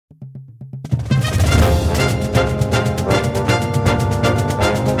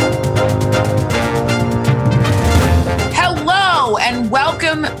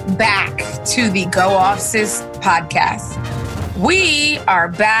back to the Go Off Sis podcast. We are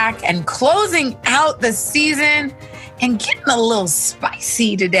back and closing out the season and getting a little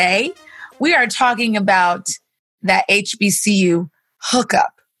spicy today. We are talking about that HBCU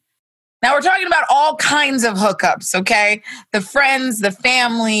hookup. Now, we're talking about all kinds of hookups, okay? The friends, the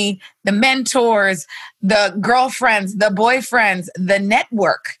family, the mentors, the girlfriends, the boyfriends, the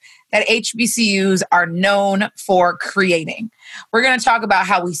network that HBCUs are known for creating. We're going to talk about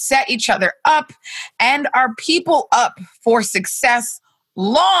how we set each other up and our people up for success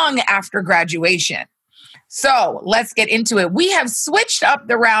long after graduation. So let's get into it. We have switched up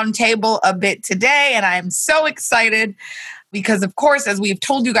the round table a bit today, and I'm so excited because, of course, as we've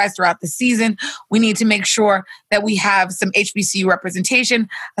told you guys throughout the season, we need to make sure that we have some HBCU representation,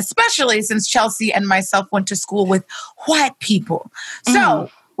 especially since Chelsea and myself went to school with white people. So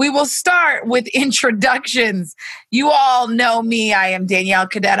we will start with introductions. You all know me. I am Danielle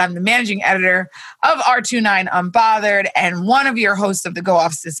Cadet. I'm the managing editor of R29 Unbothered and one of your hosts of the Go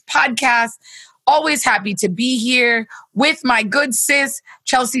Off Sis podcast. Always happy to be here with my good sis,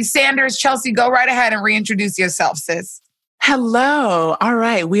 Chelsea Sanders. Chelsea, go right ahead and reintroduce yourself, sis. Hello. All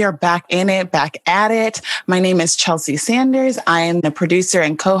right. We are back in it, back at it. My name is Chelsea Sanders. I am the producer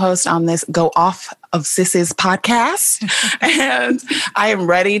and co-host on this Go Off of Sis's podcast. And I am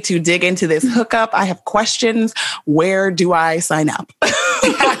ready to dig into this hookup. I have questions. Where do I sign up?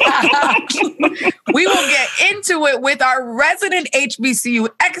 We will get into it with our resident HBCU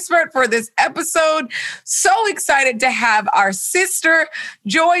expert for this episode. So excited to have our sister,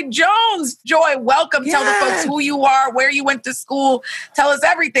 Joy Jones. Joy, welcome. Yeah. Tell the folks who you are, where you went to school. Tell us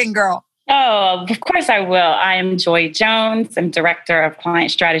everything, girl. Oh, of course I will. I am Joy Jones. I'm Director of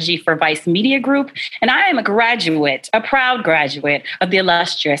Client Strategy for Vice Media Group, and I am a proud graduate of the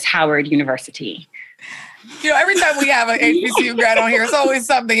illustrious Howard University. You know, every time we have an HBCU grad on here, it's always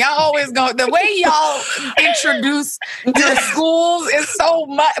something. Y'all always go, the way y'all introduce your schools is so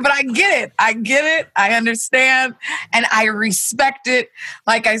much, but I get it. I understand. And I respect it.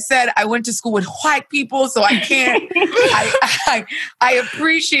 Like I said, I went to school with white people, so I can't, I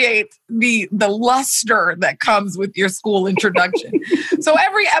appreciate the luster that comes with your school introduction. So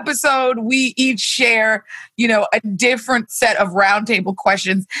every episode, we each share, a different set of roundtable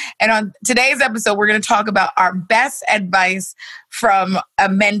questions. And on today's episode, we're going to talk about our best advice from a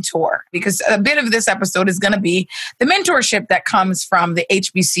mentor, because a bit of this episode is going to be the mentorship that comes from the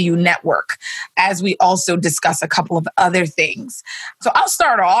HBCU network, as we also discuss a couple of other things. So I'll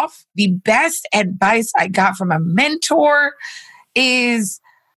start off. The best advice I got from a mentor is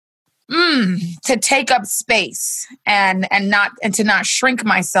to take up space and to not shrink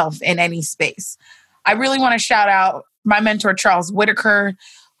myself in any space. I really want to shout out my mentor, Charles Whitaker,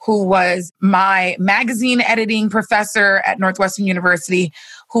 who was my magazine editing professor at Northwestern University,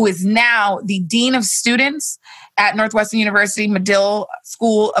 who is now the Dean of Students at Northwestern University Medill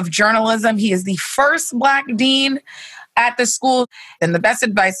School of Journalism. He is the first Black dean at the school. And the best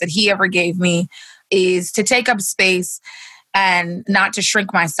advice that he ever gave me is to take up space and not to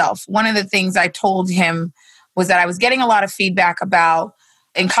shrink myself. One of the things I told him was that I was getting a lot of feedback about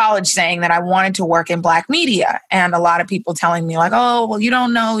in college saying that I wanted to work in Black media. And a lot of people telling me like, oh, well, you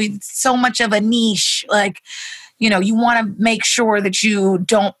don't know, it's so much of a niche. Like, you want to make sure that you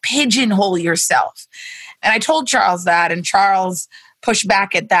don't pigeonhole yourself. And I told Charles that, and Charles pushed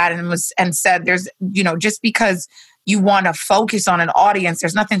back at that and said, there's, just because you want to focus on an audience,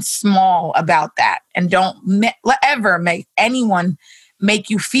 there's nothing small about that. And don't ever make anyone make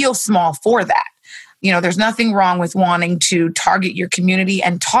you feel small for that. There's nothing wrong with wanting to target your community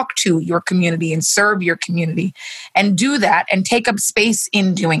and talk to your community and serve your community and do that and take up space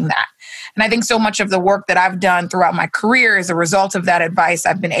in doing that. And I think so much of the work that I've done throughout my career as a result of that advice,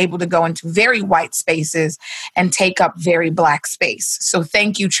 I've been able to go into very white spaces and take up very Black space. So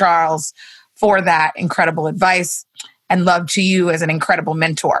thank you, Charles, for that incredible advice, and love to you as an incredible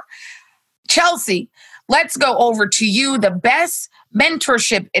mentor. Chelsea, let's go over to you. The best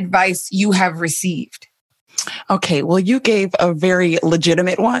mentorship advice you have received. Okay, well, you gave a very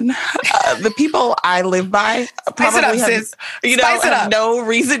legitimate one. The people I live by probably have no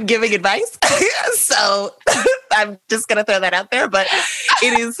reason giving advice. So I'm just going to throw that out there, but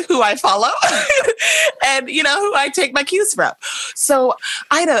it is who I follow and, who I take my cues from. So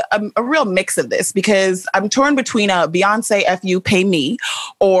I had a real mix of this because I'm torn between a Beyonce, F you, pay me,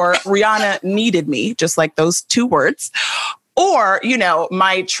 or Rihanna needed me, just like those two words. Or,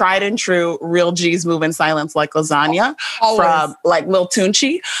 my tried and true real G's move in silence like lasagna from like Lil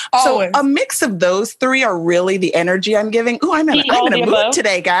Tunechi. So a mix of those three are really the energy I'm giving. Ooh, I'm in a mood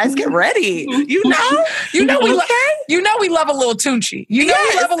today, guys. Get ready. We love a little Tunechi. We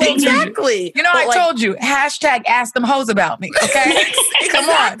love a little exactly. Tunechi. I told you, #ask them hoes about me. Okay.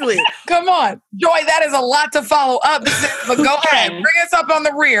 Exactly. Come on. Joy, that is a lot to follow up. But go ahead. Bring us up on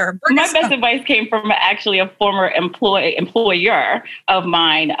the rear. My best advice came from actually a former employer of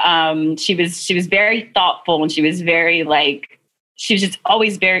mine. She was very thoughtful, and she was very she was just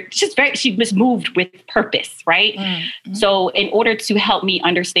always she was moved with purpose, right? Mm-hmm. So in order to help me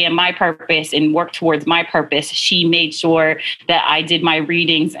understand my purpose and work towards my purpose, she made sure that I did my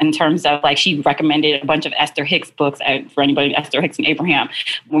readings in terms of she recommended a bunch of Esther Hicks books for anybody, Esther Hicks and Abraham,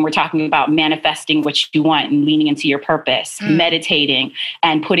 when we're talking about manifesting what you want and leaning into your purpose, meditating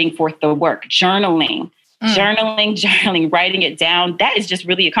and putting forth the work, journaling, writing it down. That is just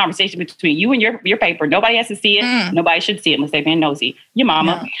really a conversation between you and your paper. Nobody has to see it. Nobody should see it unless they're being nosy. Your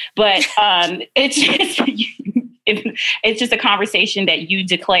mama. Yeah. But it's just a conversation that you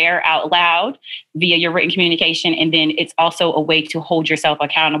declare out loud via your written communication. And then it's also a way to hold yourself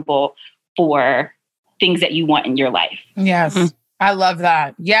accountable for things that you want in your life. Yes. Mm-hmm. I love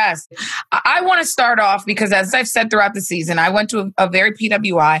that. Yes. I want to start off because, as I've said throughout the season, I went to a very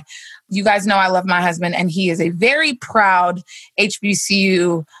PWI. You guys know I love my husband, and he is a very proud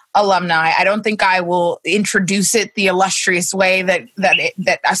HBCU alumni. I don't think I will introduce it the illustrious way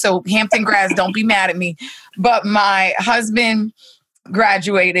so Hampton grads, don't be mad at me. But my husband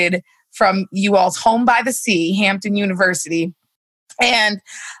graduated from you all's home by the sea, Hampton University. And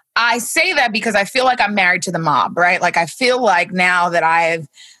I say that because I feel like I'm married to the mob, right? I feel like now that I've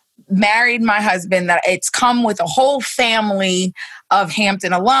married my husband, that it's come with a whole family of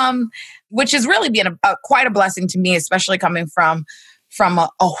Hampton alum, which has really been quite a blessing to me, especially coming from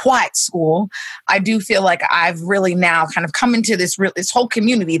a white school. I do feel like I've really now kind of come into this whole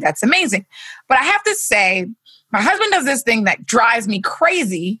community that's amazing. But I have to say, my husband does this thing that drives me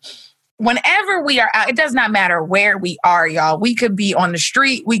crazy. Whenever we are out, it does not matter where we are, y'all. We could be on the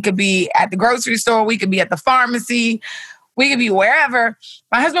street. We could be at the grocery store. We could be at the pharmacy. We could be wherever.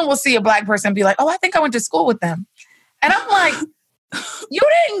 My husband will see a Black person and be like, oh, I think I went to school with them. And I'm like, you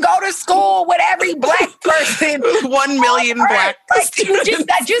didn't go to school with every Black person. 1 million Black.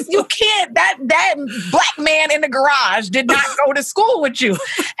 You can't. That Black man in the garage did not go to school with you.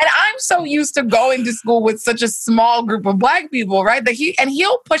 And I'm so used to going to school with such a small group of Black people, right?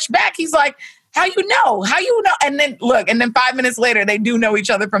 He'll push back. He's like, how you know? And then 5 minutes later, they do know each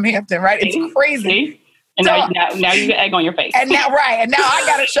other from Hampton, right? It's crazy. And now you get egg on your face. And now I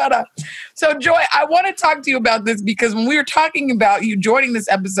got to shut up. So, Joy, I want to talk to you about this because when we were talking about you joining this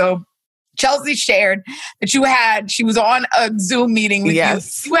episode, Chelsea shared that she was on a Zoom meeting with you.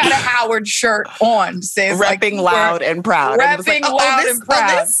 You had a Howard shirt on. Says repping loud and proud. Repping loud and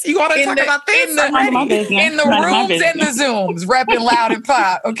proud. You want to talk about this? In the rooms and the Zooms, repping loud and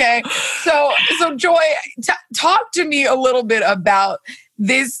proud. Okay. So Joy, talk to me a little bit about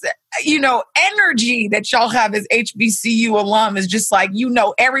this, energy that y'all have as HBCU alum is just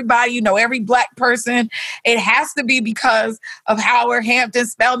everybody, every Black person. It has to be because of Howard, Hampton,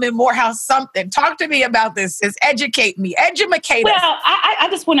 Spelman, Morehouse, something. Talk to me about this. Educate me. Edumacate us. Well, I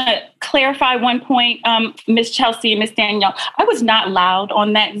just want to clarify one point, Miss Chelsea and Miss Danielle. I was not loud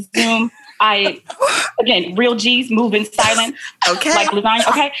on that Zoom. Again, real G's move in silence. Okay. Like lasagna.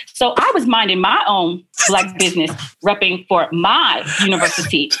 Okay. So I was minding my own Black business, repping for my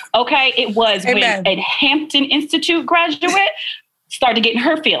university. Okay. It was when a Hampton Institute graduate started getting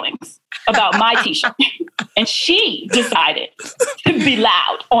her feelings about my t-shirt. And she decided to be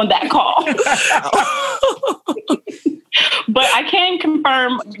loud on that call. But I can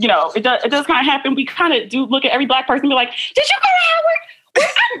confirm, it does kind of happen. We kind of do look at every Black person and be like, did you go to Howard?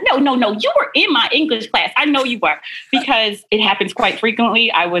 No. You were in my English class. I know you were, because it happens quite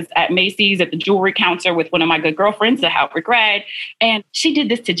frequently. I was at Macy's at the jewelry counter with one of my good girlfriends, a Howard grad, and she did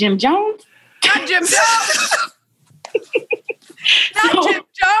this to Jim Jones. Not Jim Jones. Jim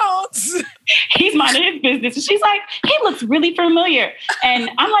Jones. He's minding his business. And she's like, he looks really familiar. And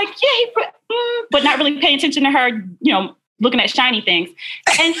I'm like, yeah, but not really paying attention to her, looking at shiny things.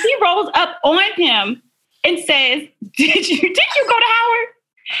 And she rolls up on him and says, did you go to Howard?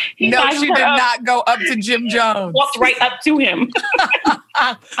 She did not go up to Jim Jones. Walked right up to him.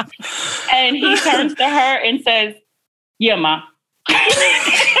 And he turns to her and says, yeah, Ma.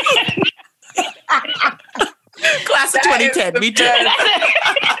 Class of 2010, me too.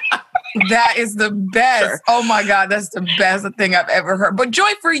 That is the best. Sure. Oh my God, that's the best thing I've ever heard. But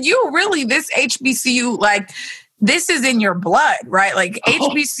Joy, for you, really, this HBCU, this is in your blood, right? Like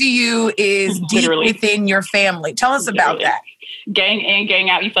HBCU is deep within your family. Tell us about that. Gang in, gang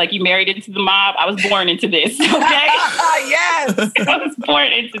out. You feel like you married into the mob. I was born into this. Okay. Yes. I was born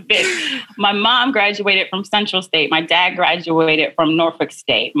into this. My mom graduated from Central State. My dad graduated from Norfolk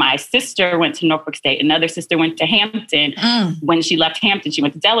State. My sister went to Norfolk State. Another sister went to Hampton. When she left Hampton, she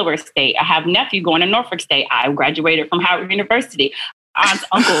went to Delaware State. I have a nephew going to Norfolk State. I graduated from Howard University. Aunts,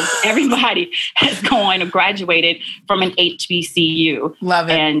 uncles, everybody has gone and graduated from an HBCU. Love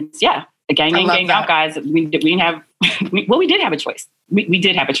it. And yeah, the gang in, gang out guys, we did have a choice. We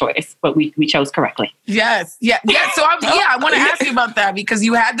did have a choice, but we chose correctly. Yes. Yeah. So I want to ask you about that because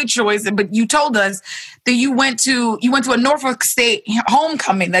you had the choice, but you told us that you went to a Norfolk State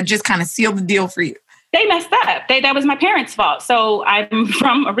homecoming that just kind of sealed the deal for you. They messed up. That was my parents' fault. So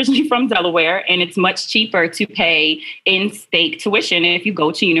I'm originally from Delaware, and it's much cheaper to pay in-state tuition if you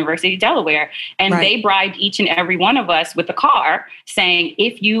go to University of Delaware. And they bribed each and every one of us with a car saying,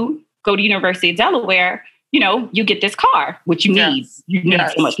 if you go to University of Delaware, you get this car, which you need. You need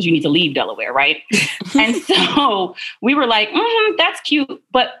so much because you need to leave Delaware, right? And so we were like, that's cute.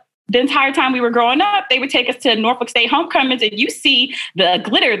 But the entire time we were growing up, they would take us to Norfolk State homecomings and you see the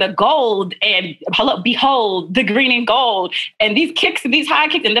glitter, the gold, and behold, the green and gold, and these kicks and these high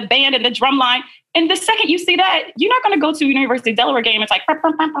kicks and the band and the drum line. And the second you see that, you're not going to go to University of Delaware game. It's like,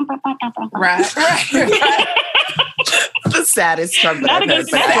 right. The saddest drum line. Not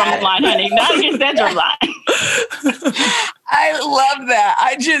against that drum line, honey. Not against that drum line. I love that.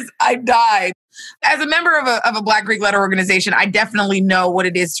 I died. As a member of a Black Greek letter organization, I definitely know what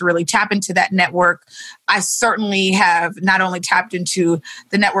it is to really tap into that network. I certainly have not only tapped into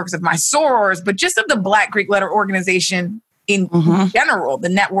the networks of my sorors, but just of the Black Greek letter organization in general, the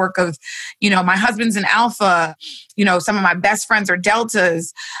network of, my husband's an Alpha, some of my best friends are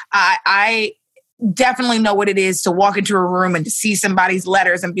Deltas. I definitely know what it is to walk into a room and to see somebody's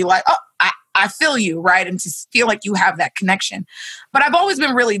letters and be like, oh, I feel you, right? And to feel like you have that connection. But I've always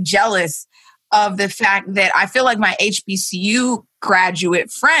been really jealous of the fact that I feel like my HBCU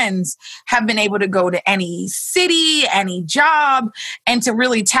graduate friends have been able to go to any city, any job, and to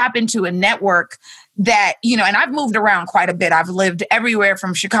really tap into a network that, and I've moved around quite a bit. I've lived everywhere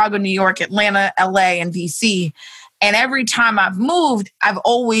from Chicago, New York, Atlanta, LA, and DC. And every time I've moved, I've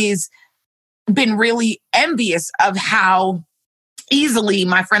always been really envious of how easily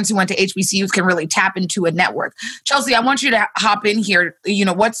my friends who went to HBCUs can really tap into a network. Chelsea, I want you to hop in here.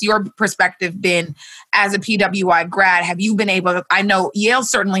 What's your perspective been as a PWI grad? Have you been able to, I know Yale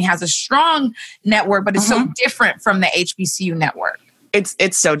certainly has a strong network, but it's so different from the HBCU network.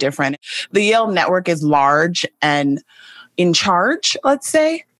 It's so different. The Yale network is large and in charge, let's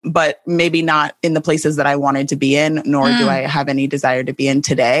say, but maybe not in the places that I wanted to be in, nor do I have any desire to be in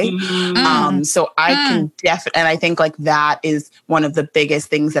today. So I can and I think like that is one of the biggest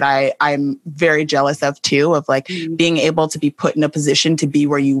things that I'm very jealous of too, of like being able to be put in a position to be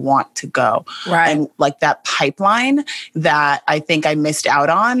where you want to go. Right. And like that pipeline that I think I missed out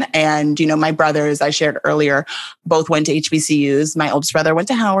on. And, my brothers, I shared earlier, both went to HBCUs. My oldest brother went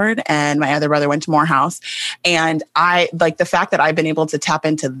to Howard and my other brother went to Morehouse. And I like the fact that I've been able to tap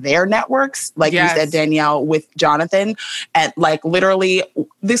into their networks, like you said, Danielle, with Jonathan. And like literally,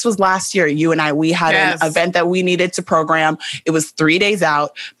 this was last year, you and I, we had an event that we needed to program. It was 3 days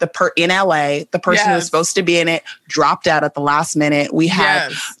out. In LA, the person who was supposed to be in it dropped out at the last minute. We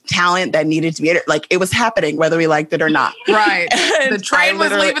had talent that needed to be in it. Like it was happening, whether we liked it or not. Right. The train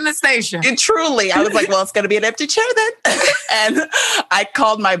was leaving the station. I was like, well, it's going to be an empty chair then. And I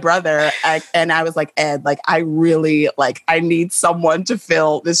called my brother and I was like, Ed, like, I really, like, I need someone to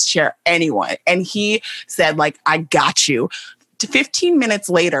fill this chair, anyone. And he said, like, I got you. 15 minutes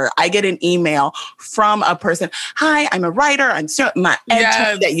later, I get an email from a person. Hi, I'm a writer. I'm my ed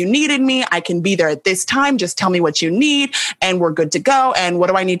told me that you needed me. I can be there at this time. Just tell me what you need and we're good to go. And what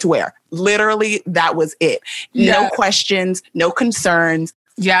do I need to wear? Literally, that was it. No questions, no concerns.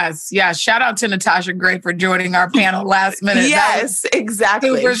 Yes. Shout out to Natasha Gray for joining our panel last minute. Yes,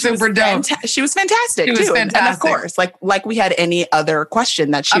 exactly. Super dope. She was fantastic too. And of course, like we had any other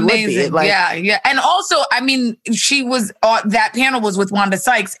question that she would be. Like, yeah. And also, I mean, she was, that panel was with Wanda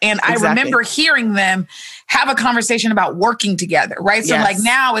Sykes. And I remember hearing them have a conversation about working together, right? So like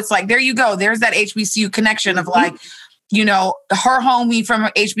now it's like, there you go. There's that HBCU connection of like, her homie from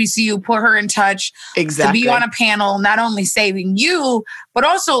HBCU put her in touch to be on a panel, not only saving you, but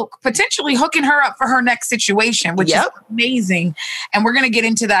also potentially hooking her up for her next situation, which is amazing. And we're going to get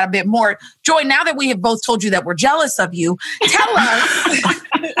into that a bit more. Joy, now that we have both told you that we're jealous of you, tell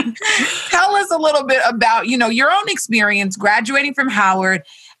us a little bit about, your own experience graduating from Howard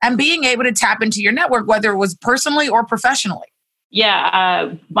and being able to tap into your network, whether it was personally or professionally.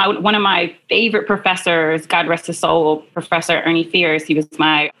 Yeah, one of my favorite professors, God rest his soul, Professor Ernie Fears, he was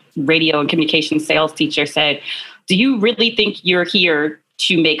my radio and communication sales teacher, said, do you really think you're here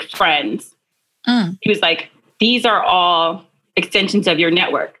to make friends? He was like, these are all extensions of your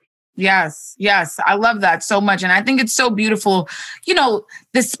network. Yes. I love that so much. And I think it's so beautiful,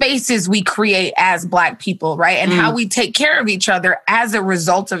 the spaces we create as Black people, right? And how we take care of each other as a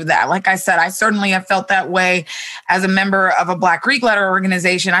result of that. Like I said, I certainly have felt that way as a member of a Black Greek letter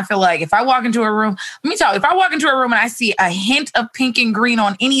organization. I feel like if I walk into a room, if I walk into a room and I see a hint of pink and green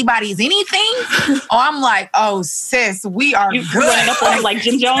on anybody's anything, I'm like, oh, sis, we are good. You running up on like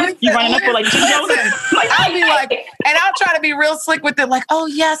Jim Jones? You running up on like Jim Jones? I'll be like, and I'll try to be real slick with it, like, oh,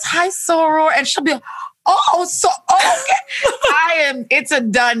 yes, hi, Soror. And she'll be like, okay. It's a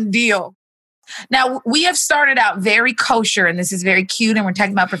done deal. Now, we have started out very kosher, and this is very cute, and we're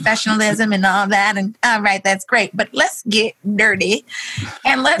talking about professionalism and all that, and all right, that's great. But let's get dirty,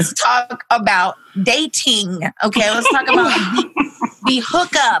 and let's talk about dating, okay? Let's talk about the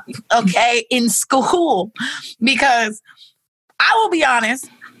hookup, okay, in school. Because I will be honest,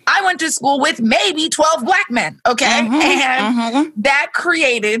 I went to school with maybe 12 Black men, okay? And that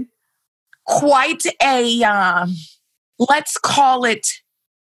created quite a, let's call it,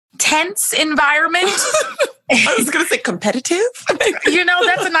 tense environment. I was going to say competitive.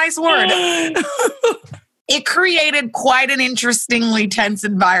 That's a nice word. It created quite an interestingly tense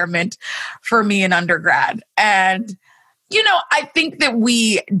environment for me in undergrad. And, I think that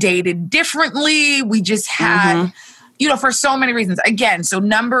we dated differently. We just had, for so many reasons. Again, so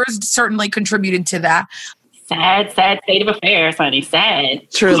numbers certainly contributed to that. Sad state of affairs, honey. Sad.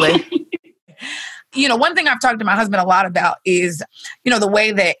 Truly. One thing I've talked to my husband a lot about is, the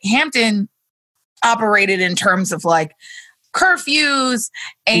way that Hampton operated in terms of like curfews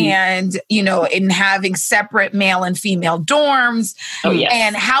and, in having separate male and female dorms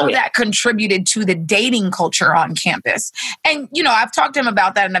and how that contributed to the dating culture on campus. And, I've talked to him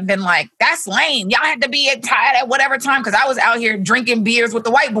about that and I've been like, that's lame. Y'all had to be tired at whatever time because I was out here drinking beers with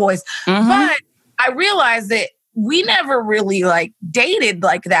the white boys. But I realized that we never really like dated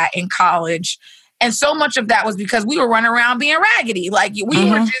like that in college. And so much of that was because we were running around being raggedy. Like we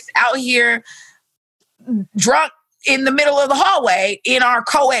were just out here drunk in the middle of the hallway in our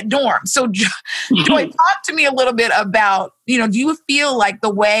co-ed dorm. So Joy, talk to me a little bit about, do you feel like the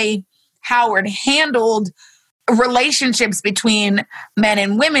way Howard handled relationships between men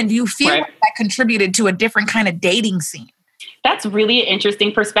and women, do you feel like that contributed to a different kind of dating scene? That's really an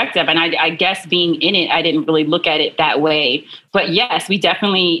interesting perspective. And I guess being in it, I didn't really look at it that way. But yes, we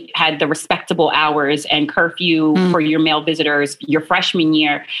definitely had the respectable hours and curfew for your male visitors. Your freshman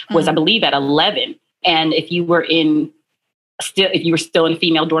year was, I believe, at 11. And if you were still in a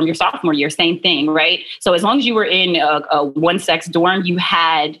female dorm your sophomore year, same thing, right? So as long as you were in a one-sex dorm, you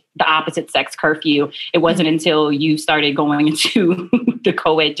had the opposite sex curfew. It wasn't until you started going into the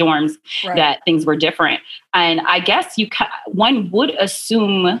co-ed dorms that things were different. And I guess one would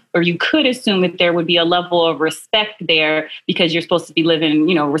assume, or you could assume that there would be a level of respect there because you're supposed to be living,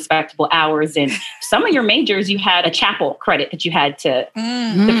 respectable hours. And some of your majors, you had a chapel credit that you had to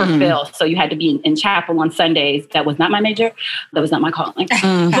fulfill. So you had to be in chapel on Sundays. That was not my major. That was not my calling.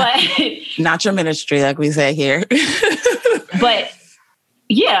 But not your ministry, like we say here. But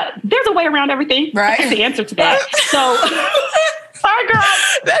yeah, there's a way around everything. Right. That's the answer to that. So, sorry, girl.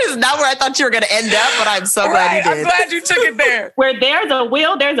 That is not where I thought you were going to end up, but I'm so glad you did. I'm glad you took it there. Where there's a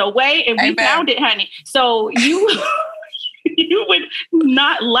will, there's a way, and we found it, honey. So you would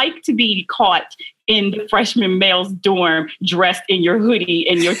not like to be caught in the freshman male's dorm dressed in your hoodie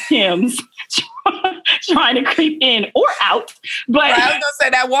and your Timbs trying to creep in or out. But I was going to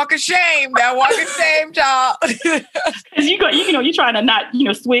say that walk of shame, y'all. Because you're trying to not,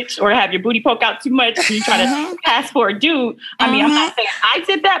 switch or have your booty poke out too much. You're trying to pass for a dude. I mean, I'm not saying I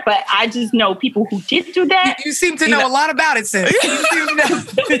did that, but I just know people who did do that. You seem to know a lot about it, sis.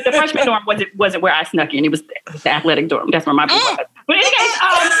 The freshman dorm wasn't where I snuck in. It was the athletic dorm. That's where my booty was. But anyways,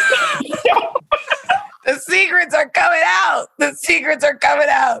 the secrets are coming out.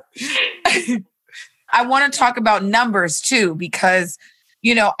 I want to talk about numbers too, because,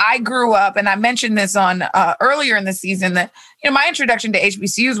 I grew up, and I mentioned this on earlier in the season that, my introduction to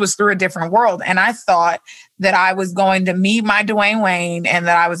HBCUs was through a different world. And I thought that I was going to meet my Dwayne Wayne and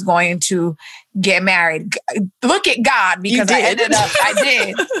that I was going to get married. Look at God, because I did.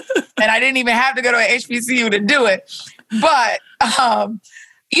 And I didn't even have to go to an HBCU to do it. But,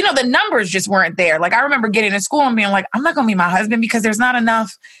 the numbers just weren't there. Like, I remember getting to school and being like, I'm not going to meet my husband because there's not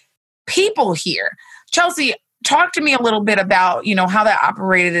enough people here. Chelsea, talk to me a little bit about, how that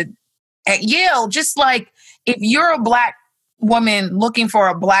operated at Yale. Just like if you're a Black woman looking for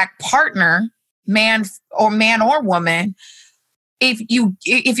a Black partner, man or woman, if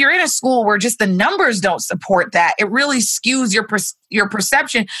you're in a school where just the numbers don't support that, it really skews your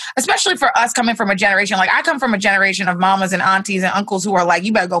perception, especially for us coming from a generation. Like I come from a generation of mamas and aunties and uncles who are like,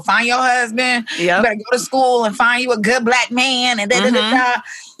 you better go find your husband. Yep. You better go to school and find you a good Black man and da-da-da-da.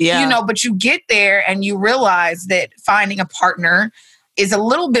 Yeah. But you get there and you realize that finding a partner is a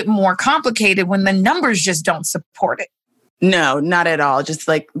little bit more complicated when the numbers just don't support it. No, not at all. Just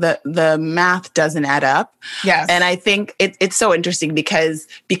like the math doesn't add up. Yes. And I think it's so interesting because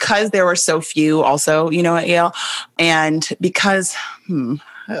there were so few also, at Yale, and because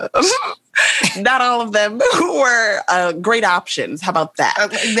not all of them were great options. How about that?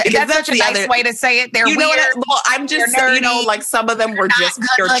 That's such a nice way to say it. They're weird. Well, I'm just nerdy, like some of them were just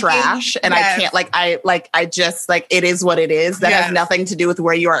pure trash, and yes. I can't it is what it is. That has nothing to do with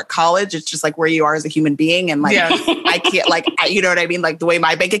where you are at college. It's just like where you are as a human being, and I can't you know what I mean? Like the way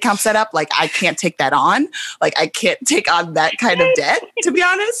my bank account's set up, like I can't take that on. Like I can't take on that kind of debt, to be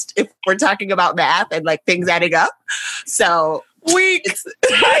honest. If we're talking about math and like things adding up, so. It's a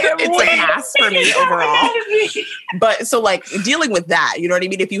pass for me overall. But so like dealing with that, you know what I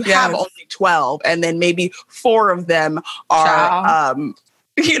mean? If you have only 12 and then maybe 4 of them are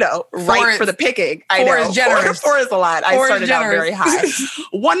right for the picking. I know. 4 is generous. 4 is a lot. I started out very high.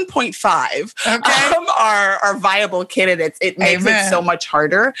 1.5 are viable candidates. It makes it so much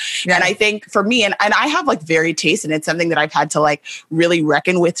harder. Yeah. And I think for me, and I have like varied taste, and it's something that I've had to like really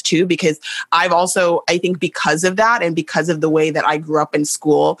reckon with too, because I've also, I think because of that and because of the way that I grew up in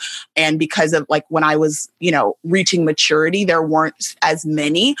school and because of like when I was, reaching maturity, there weren't as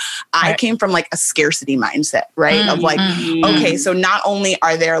many. I came from like a scarcity mindset, right? Of like, okay, so not only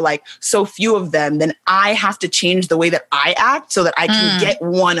are there like so few of them, then I have to change the way that I act so that I can get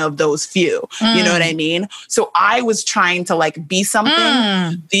one of those few. You know what I mean? So I was trying to like be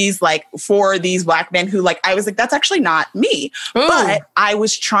something for these Black men who like, I was like, that's actually not me. Ooh. But I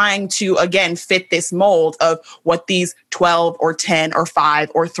was trying to, again, fit this mold of what these 12 or 10 or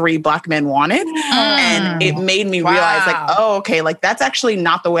 5 or 3 Black men wanted. And it made me realize like, oh, okay, like that's actually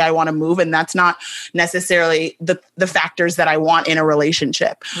not the way I want to move. And that's not necessarily the factors that I want in a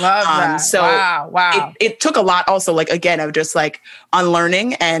relationship. Love that. So it took a lot also, like, again, of just like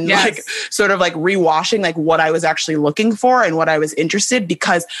unlearning and like sort of like rewashing like what I was actually looking for and what I was interested,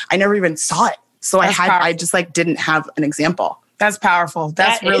 because I never even saw it. So I just like didn't have an example. That's powerful.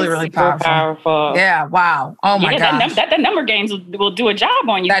 That's really, really powerful. Yeah. Wow. Oh my God. That number games will do a job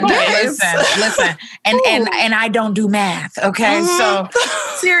on you. Listen. And I don't do math. Okay. So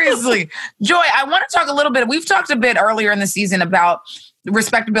seriously, Joy, I want to talk a little bit. We've talked a bit earlier in the season about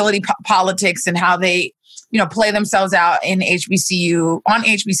respectability politics and how they, play themselves out in HBCU, on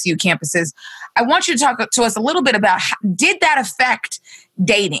HBCU campuses. I want you to talk to us a little bit about did that affect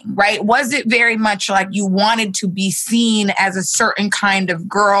dating, right? Was it very much like you wanted to be seen as a certain kind of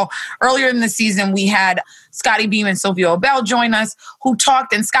girl? Earlier in the season, we had Scotty Beam and Sophia O'Bell join us, who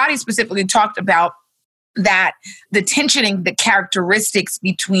talked, and Scotty specifically talked about that the tensioning, the characteristics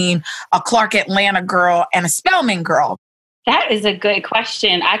between a Clark Atlanta girl and a Spelman girl. That is a good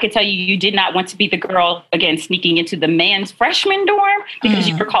question. I could tell you did not want to be the girl, again, sneaking into the man's freshman dorm because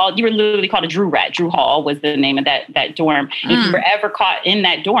you were literally called a Drew Rat. Drew Hall was the name of that dorm. If you were ever caught in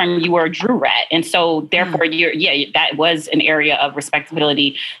that dorm, you were a Drew Rat. And so therefore, that was an area of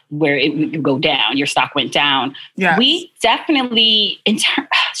respectability where it would go down. Your stock went down. Yes. We definitely,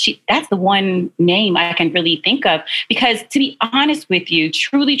 that's the one name I can really think of, because to be honest with you,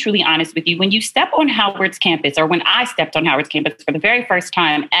 truly, truly honest with you, when you step on Howard's campus, or when I stepped on Howard's campus for the very first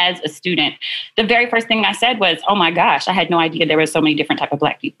time as a student, the very first thing I said was, oh my gosh, I had no idea there were so many different types of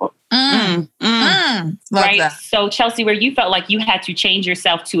Black people. Love right? That. So Chelsea, where you felt like you had to change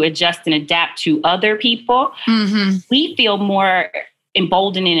yourself to adjust and adapt to other people, we feel more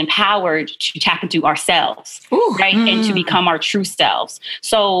emboldened and empowered to tap into ourselves, right? And to become our true selves.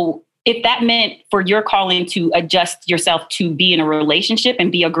 So if that meant for your calling to adjust yourself to be in a relationship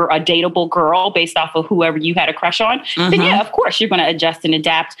and be a dateable girl based off of whoever you had a crush on, then yeah, of course you're going to adjust and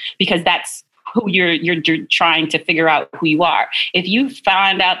adapt, because that's who you're trying to figure out who you are. If you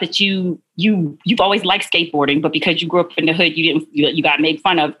find out that you've always liked skateboarding, but because you grew up in the hood, you got made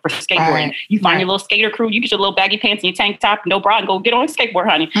fun of for skateboarding. You find your little skater crew, you get your little baggy pants and your tank top, no bra, and go get on a skateboard,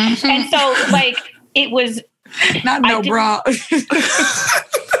 honey. And so like it was not no bra.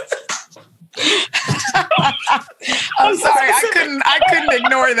 I'm sorry. I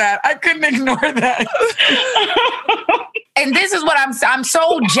couldn't ignore that. And this is what I'm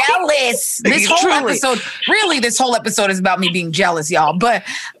so jealous. This whole episode is about me being jealous, y'all. But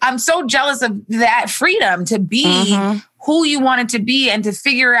I'm so jealous of that freedom to be who you wanted to be and to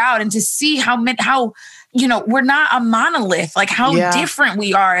figure out and to see how we're not a monolith, like how different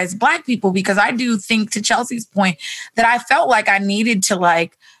we are as Black people. Because I do think, to Chelsea's point, that I felt like I needed to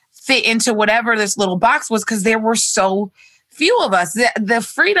like fit into whatever this little box was because there were so few of us. The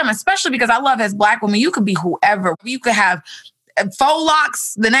freedom, especially because I love as Black women, you could be whoever. You could have faux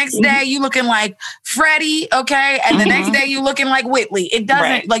locks the next day, you looking like Freddie, okay? And the next day you looking like Whitley. It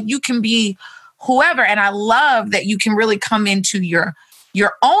doesn't, like, you can be whoever. And I love that you can really come into your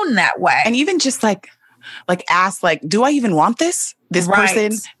own that way. And even just like ask, like, do I even want this? This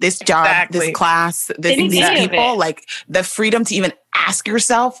person, this job, this class, these people, like the freedom to even ask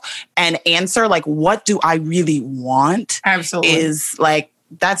yourself and answer, like, what do I really want? Absolutely. Is like,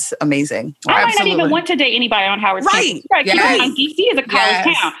 that's amazing. I might not even want to date anybody on Howard Street. Right. DC is a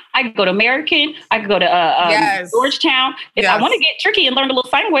college town. I could go to American. I could go to Georgetown. If I want to get tricky and learn a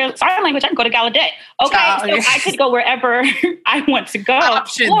little sign language, I can go to Gallaudet. Okay, so I could go wherever I want to go.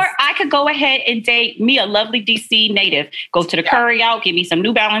 Options. Or I could go ahead and date me a lovely DC native. Go to the Curry Out, give me some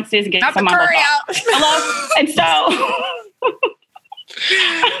New Balances, and get some Curry Out. Hello? And so...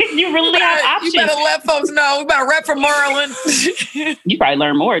 you really have options. You better let folks know. We better rep from Maryland. You probably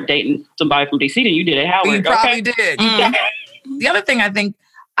learned more dating somebody from DC than you did at Howard. You probably did. The other thing I think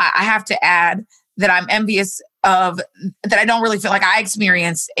I have to add that I'm envious of, that I don't really feel like I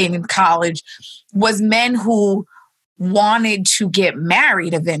experienced in college, was men who wanted to get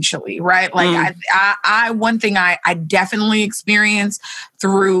married eventually, right? Like I one thing I definitely experienced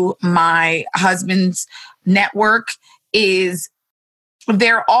through my husband's network is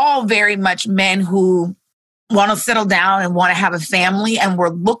they're all very much men who want to settle down and want to have a family, and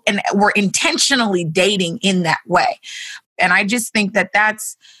we're intentionally dating in that way. And I just think that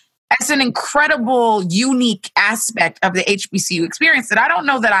that's an incredible, unique aspect of the HBCU experience that I don't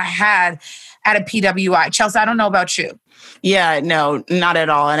know that I had at a PWI. Chelsea, I don't know about you. Yeah, no, not at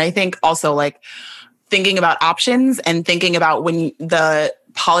all. And I think also, like, thinking about options and thinking about when the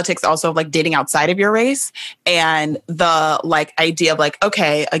politics also of like dating outside of your race, and the like idea of like,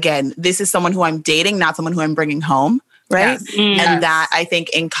 okay, again, this is someone who I'm dating, not someone who I'm bringing home. Right. Yes. And that, I think,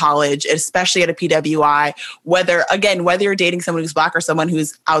 in college, especially at a PWI, whether you're dating someone who's Black or someone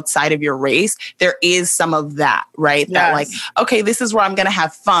who's outside of your race, there is some of that, right? Yes. That like, okay, this is where I'm going to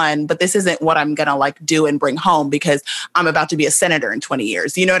have fun, but this isn't what I'm going to like do and bring home because I'm about to be a senator in 20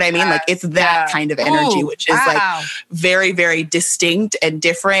 years. You know what I mean? Yes. Like, it's that kind of energy, which is like very, very distinct and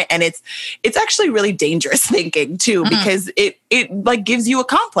different. And it's actually really dangerous thinking too, because it like gives you a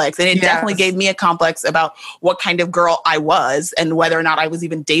complex, and it definitely gave me a complex about what kind of girl I was and whether or not I was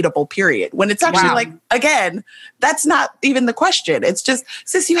even dateable, period. When it's actually like, again, that's not even the question. It's just,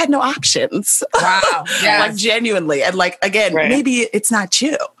 sis, you had no options. Wow. Yes. Like, genuinely. And like, again, maybe it's not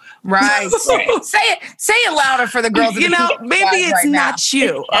you. Right. Say it louder for the girls. Maybe it's not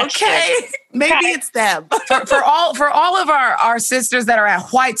you. Okay. Maybe it's them. For all of our sisters that are at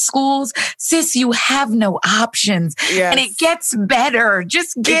white schools, sis, you have no options. Yes. And it gets better.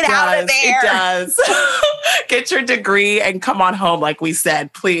 Just get out of there. It does. Get your degree and come on home, like we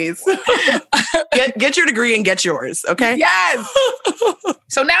said, please. Get your degree and get yours. Okay. Yes.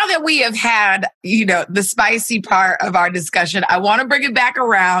 So now that we have had, the spicy part of our discussion, I want to bring it back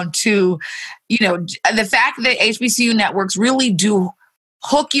around to, the fact that HBCU networks really do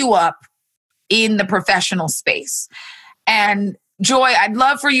hook you up in the professional space. And Joy, I'd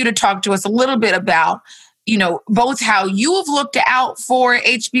love for you to talk to us a little bit about, both how you have looked out for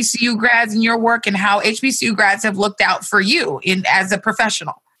HBCU grads in your work and how HBCU grads have looked out for you as a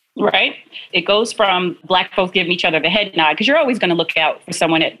professional. Right. It goes from Black folks giving each other the head nod, because you're always going to look out for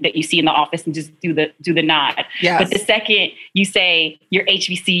someone that you see in the office and just do the nod. Yes. But the second you say your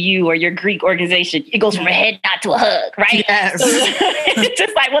HBCU or your Greek organization, it goes from a head nod to a hug, right? Yes. So it's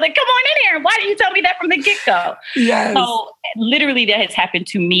just like, well, then come on in here. Why didn't you tell me that from the get-go? Yes. So literally that has happened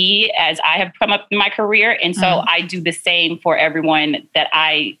to me as I have come up in my career. And so I do the same for everyone that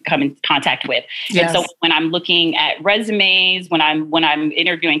I come in contact with. Yes. And so when I'm looking at resumes, when I'm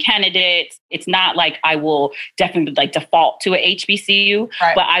interviewing candidates, it's not like I will definitely like default to a HBCU,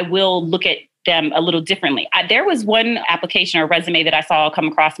 right, but I will look at them a little differently. There was one application or resume that I saw come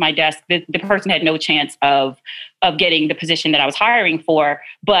across my desk. The person had no chance of getting the position that I was hiring for,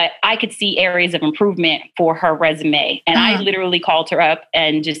 but I could see areas of improvement for her resume. And I literally called her up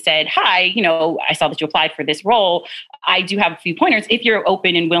and just said, hi, I saw that you applied for this role. I do have a few pointers. If you're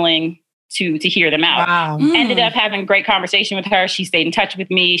open and willing to hear them out. Wow. Ended up having a great conversation with her. She stayed in touch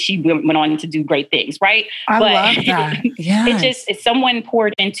with me. She went on to do great things, right? I love that. Yes. It's someone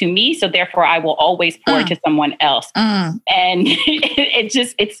poured into me, so therefore I will always pour into someone else. And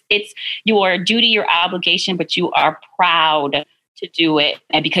it's your duty, your obligation, but you are proud to do it.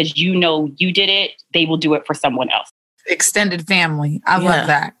 And because you know you did it, they will do it for someone else. Extended family. I love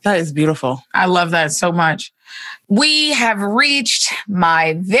that. That is beautiful. I love that so much. We have reached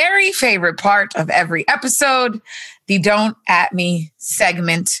my very favorite part of every episode, the Don't At Me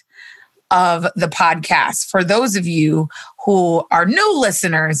segment of the podcast. For those of you who are new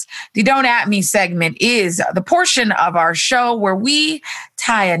listeners, the Don't At Me segment is the portion of our show where we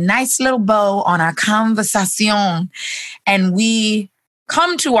tie a nice little bow on our conversation and we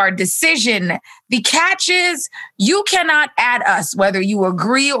come to our decision. The catch is you cannot add us, whether you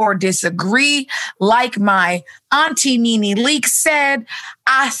agree or disagree. Like my auntie Nene Leak said,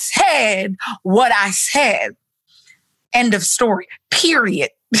 I said what I said. End of story, period.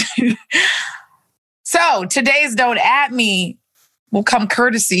 So today's Don't At Me will come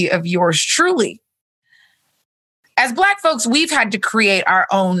courtesy of yours truly. As Black folks, we've had to create our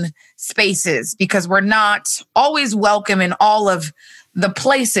own spaces because we're not always welcome in all of the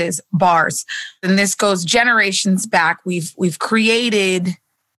places, bars. And this goes generations back. We've created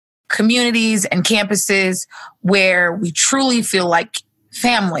communities and campuses where we truly feel like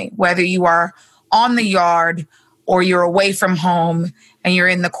family, whether you are on the yard or you're away from home and you're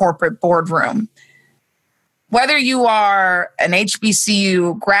in the corporate boardroom. Whether you are an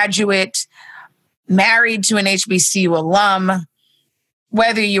HBCU graduate, married to an HBCU alum,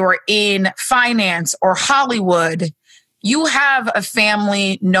 whether you're in finance or Hollywood, you have a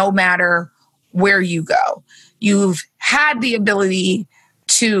family no matter where you go. You've had the ability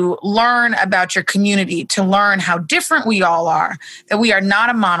to learn about your community, to learn how different we all are, that we are not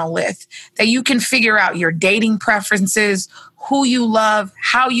a monolith, that you can figure out your dating preferences, who you love,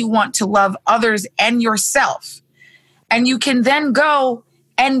 how you want to love others and yourself. And you can then go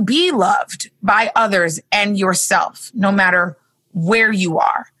and be loved by others and yourself, no matter where you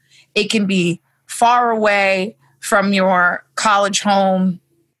are. It can be far away from your college home.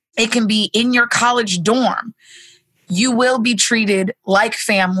 It can be in your college dorm. You will be treated like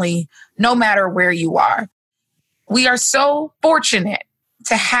family no matter where you are. We are so fortunate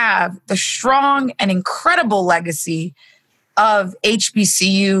to have the strong and incredible legacy of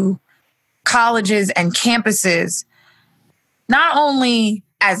HBCU colleges and campuses, not only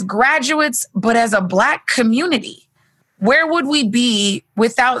as graduates, but as a Black community. Where would we be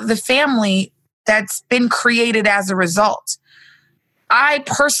without the family that's been created as a result? I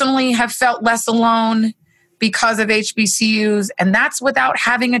personally have felt less alone because of HBCUs, and that's without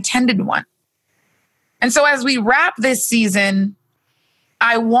having attended one. And so as we wrap this season,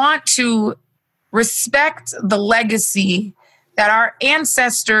 I want to respect the legacy that our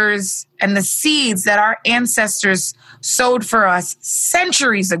ancestors and the seeds that our ancestors sowed for us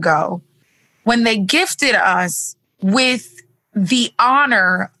centuries ago when they gifted us with the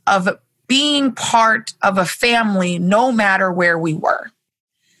honor of being part of a family no matter where we were.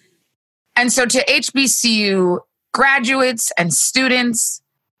 And so to HBCU graduates and students,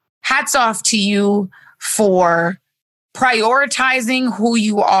 hats off to you for prioritizing who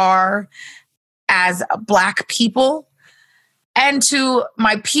you are as Black people. And to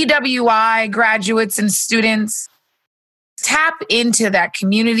my PWI graduates and students, tap into that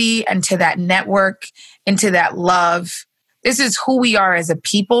community and to that network, into that love. This is who we are as a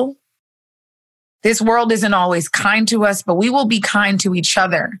people. This world isn't always kind to us, but we will be kind to each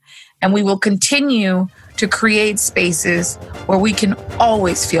other. And we will continue to create spaces where we can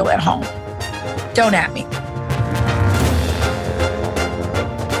always feel at home. Don't at me.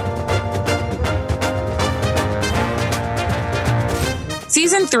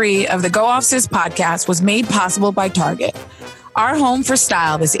 Season 3 of the Go Off Sis podcast was made possible by Target, our home for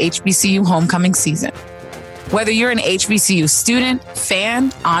style this HBCU homecoming season. Whether you're an HBCU student,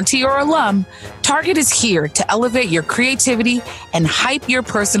 fan, auntie, or alum, Target is here to elevate your creativity and hype your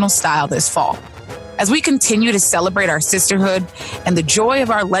personal style this fall. As we continue to celebrate our sisterhood and the joy of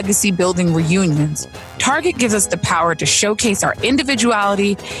our legacy building reunions, Target gives us the power to showcase our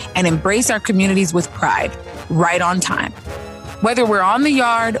individuality and embrace our communities with pride, right on time. Whether we're on the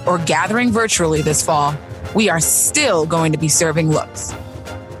yard or gathering virtually this fall, we are still going to be serving looks.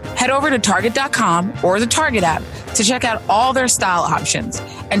 Head over to Target.com or the Target app to check out all their style options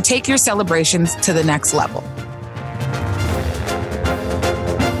and take your celebrations to the next level.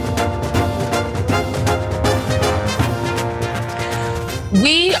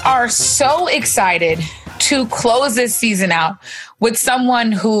 We are so excited to close this season out with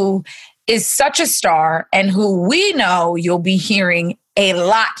someone who is such a star and who we know you'll be hearing a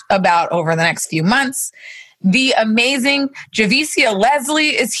lot about over the next few months. The amazing Javicia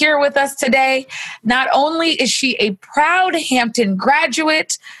Leslie is here with us today. Not only is she a proud Hampton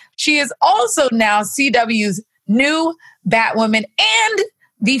graduate, she is also now CW's new Batwoman and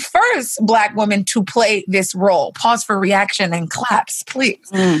the first Black woman to play this role. Pause for reaction and claps, please.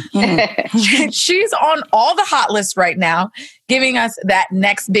 She's on all the hot lists right now, giving us that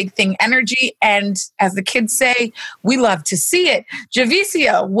next big thing energy. And as the kids say, we love to see it.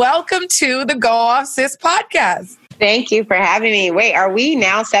 Javicia, welcome to the Go Off Sis podcast. Thank you for having me. Wait, are we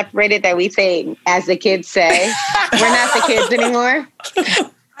now separated that we say, as the kids say? We're not the kids anymore?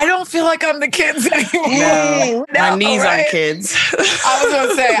 I don't feel like I'm the kids anymore. No, my knees aren't kids. I was going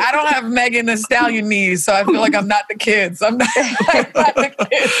to say, I don't have Megan Thee Stallion knees, so I feel like I'm not the kids. I'm not the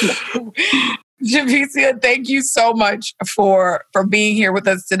kids. Javicia, thank you so much for being here with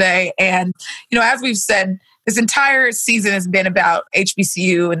us today. And, you know, as we've said, this entire season has been about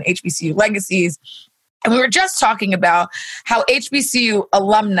HBCU and HBCU legacies. And we were just talking about how HBCU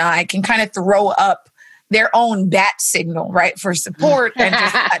alumni can kind of throw up their own bat signal, right, for support and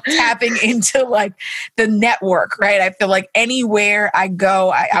just tapping into like the network, right? I feel like anywhere I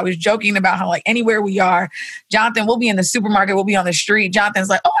go, I was joking about how like anywhere we are, Jonathan, we'll be in the supermarket, we'll be on the street. Jonathan's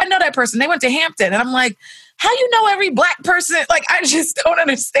like, oh, I know that person. They went to Hampton. And I'm like, how you know every Black person? Like, I just don't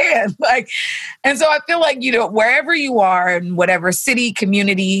understand. Like, and so I feel like, you know, wherever you are in whatever city,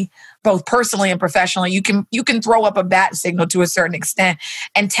 community, both personally and professionally, you can throw up a bat signal to a certain extent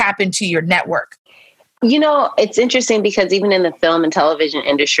and tap into your network. You know, it's interesting because even in the film and television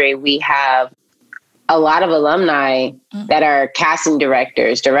industry, we have a lot of alumni that are casting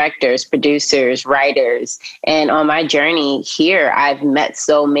directors, producers, writers. And on my journey here, I've met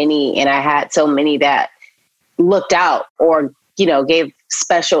so many, and I had so many that looked out or, you know, gave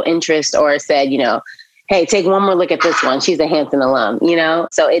special interest or said, you know, hey, take one more look at this one. She's a Hampton alum, you know?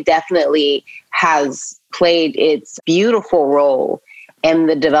 So it definitely has played its beautiful role in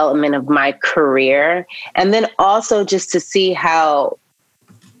the development of my career. And then also just to see how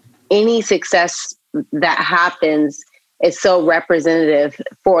any success that happens is so representative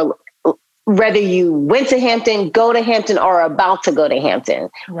for whether you went to Hampton, go to Hampton, or about to go to Hampton,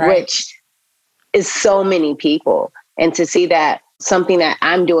 right, which is so many people. And to see that something that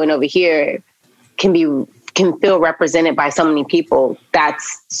I'm doing over here can feel represented by so many people,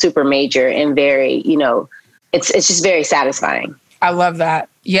 that's super major and very, you know, it's just very satisfying. I love that.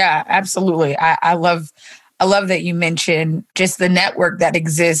 Yeah, absolutely. I love that you mentioned just the network that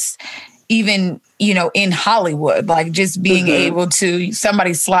exists, even, you know, in Hollywood, like just being able to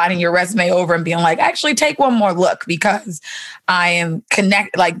somebody sliding your resume over and being like, actually take one more look because I am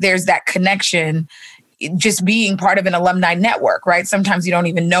like there's that connection, just being part of an alumni network, right? Sometimes you don't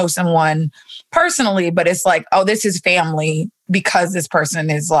even know someone personally, but it's like, oh, this is family because this person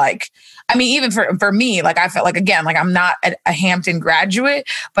is like, I mean, even for me, like I felt like, again, like I'm not a Hampton graduate,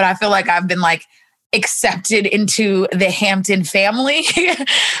 but I feel like I've been like accepted into the Hampton family.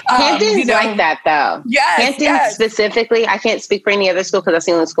 Hampton's you know, like that though. Yes, specifically, I can't speak for any other school because that's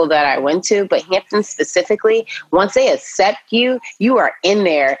the only school that I went to, but Hampton specifically, once they accept you, you are in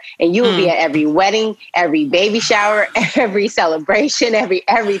there and you will be at every wedding, every baby shower, every celebration,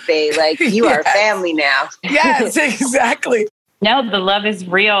 everything. Like you are family now. Yes, exactly. No, the love is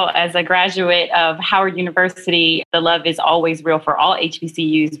real. As a graduate of Howard University, the love is always real for all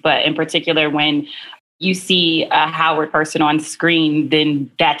HBCUs, but in particular, when you see a Howard person on screen, then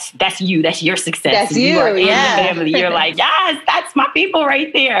that's you. That's your success. That's you. Are in the family. You're like, yes, that's my people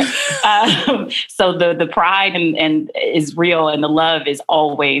right there. So the pride and is real, and the love is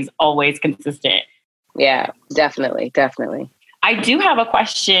always consistent. Yeah, definitely. I do have a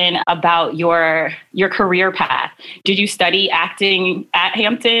question about your career path. Did you study acting at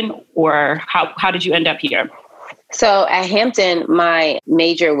Hampton, or how did you end up here? So at Hampton, my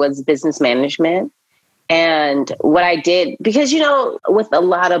major was business management. And what I did, because, you know, with a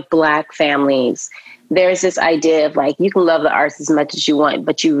lot of Black families, there's this idea of like, you can love the arts as much as you want,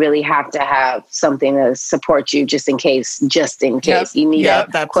 but you really have to have something to support you just in case you need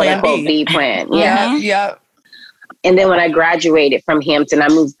a quote unquote B plan. Yeah. And then when I graduated from Hampton, I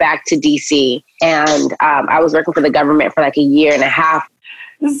moved back to DC, and I was working for the government for like a year and a half.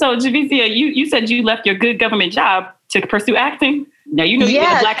 So, Javicia, you said you left your good government job to pursue acting. Now, you know, you're in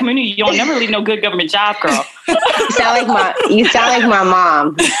the Black community, you don't never leave no good government job, girl. You sound like my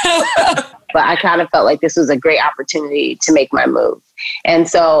mom. But I kind of felt like this was a great opportunity to make my move. And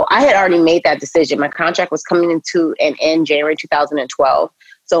so I had already made that decision. My contract was coming into an end January 2012.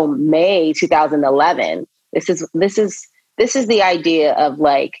 So May 2011, this is the idea of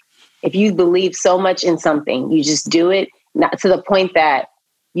like, if you believe so much in something, you just do it, not to the point that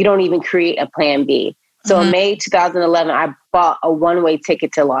you don't even create a plan B. So in May 2011, I bought a one-way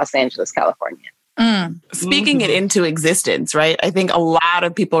ticket to Los Angeles, California. Speaking it into existence, right? I think a lot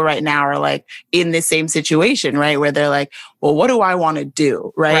of people right now are like in this same situation, right? Where they're like, well, what do I want to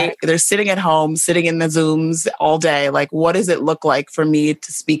do? Right? They're sitting at home, sitting in the Zooms all day. Like, what does it look like for me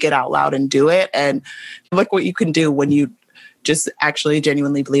to speak it out loud and do it? And look what you can do when you just actually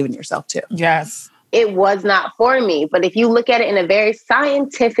genuinely believe in yourself too. Yes. It was not for me. But if you look at it in a very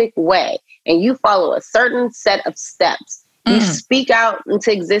scientific way and you follow a certain set of steps, you speak out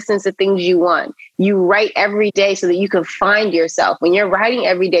into existence the things you want. You write every day so that you can find yourself. When you're writing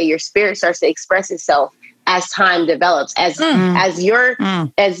every day, your spirit starts to express itself as time develops, as your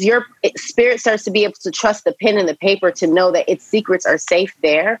spirit starts to be able to trust the pen and the paper to know that its secrets are safe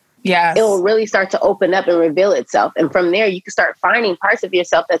there. Yes. It will really start to open up and reveal itself. And from there, you can start finding parts of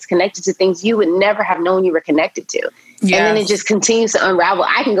yourself that's connected to things you would never have known you were connected to. Yes. And then it just continues to unravel.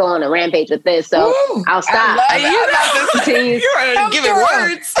 I can go on a rampage with this, so I'll stop. You're giving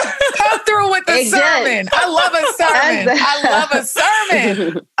words. Come through with the sermon. I love a sermon. I love a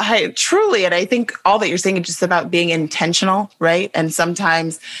sermon. I truly, and I think all that you're saying is just about being intentional, right? And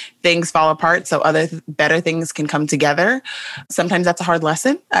sometimes things fall apart so other better things can come together. Sometimes that's a hard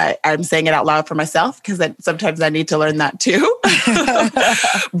lesson. I'm saying it out loud for myself because sometimes I need to learn that too.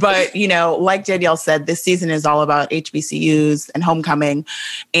 But, you know, like Danielle said, this season is all about HBCUs and homecoming.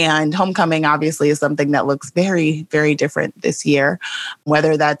 And homecoming obviously is something that looks very, very different this year,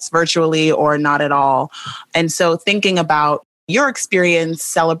 whether that's virtually or not at all. And so thinking about your experience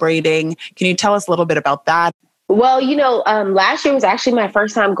celebrating, can you tell us a little bit about that? Well, you know, last year was actually my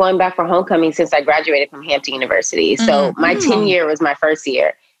first time going back for homecoming since I graduated from Hampton University. So my 10th year was my first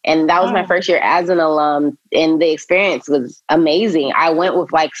year. And that was my first year as an alum. And the experience was amazing. I went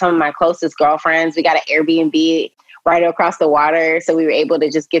with like some of my closest girlfriends. We got an Airbnb right across the water. So we were able to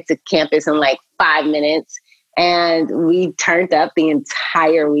just get to campus in like 5 minutes. And we turned up the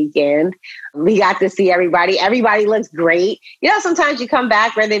entire weekend. We got to see everybody. Everybody looks great. You know, sometimes you come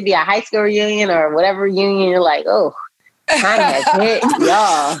back, whether it be a high school reunion or whatever reunion, you're like, oh, time has hit,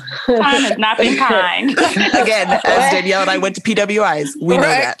 y'all. Time has not been kind. Again, as Danielle and I went to PWIs, we know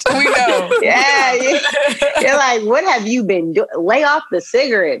that. We know. Yeah. You're like, what have you been doing? Lay off the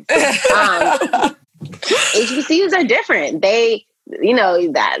cigarettes. HBCUs are different. They, you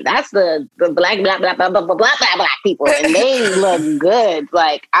know, that's the black people, and they look good.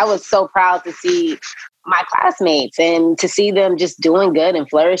 Like, I was so proud to see my classmates and to see them just doing good and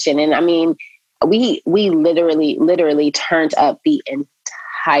flourishing. And I mean, we literally turned up the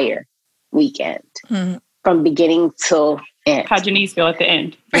entire weekend from beginning till end. How'd your knees feel at the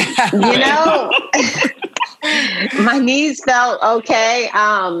end? You know, my knees felt okay.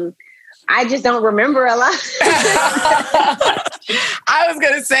 I just don't remember a lot. I was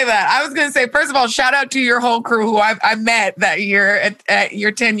going to say that. I was going to say, first of all, shout out to your whole crew who I met that year at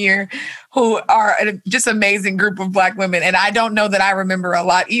your 10th year, who are just amazing group of Black women. And I don't know that I remember a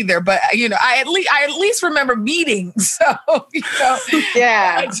lot either, but you know, I at least remember meetings. So, you know,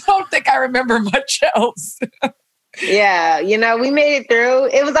 yeah, I don't think I remember much else. Yeah. You know, we made it through.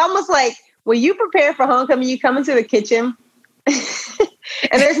 It was almost like when you prepare for homecoming, you come into the kitchen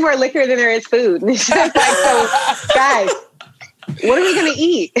and there's more liquor than there is food. And it's just like, so guys, what are we going to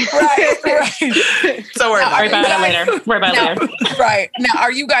eat? Right. So worry about it later. Right. Now,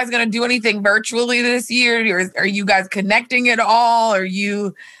 are you guys going to do anything virtually this year? Or are you guys connecting at all? Are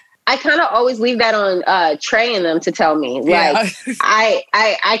you... I kind of always leave that on Trey and them to tell me. Yeah. Like,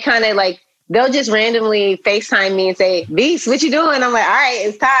 I kind of like, they'll just randomly FaceTime me and say, Beast, what you doing? I'm like, all right,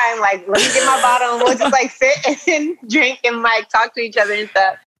 it's time. Like, let me get my bottle and we'll just like sit and drink and like talk to each other and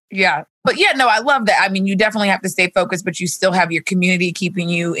stuff. Yeah. But yeah, no, I love that. I mean, you definitely have to stay focused, but you still have your community keeping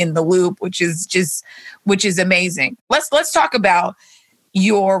you in the loop, which is amazing. Let's talk about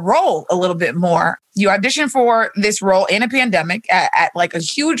your role a little bit more. You auditioned for this role in a pandemic at like a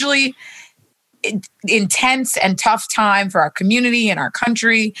hugely intense and tough time for our community and our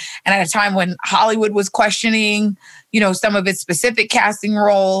country. And at a time when Hollywood was questioning, you know, some of its specific casting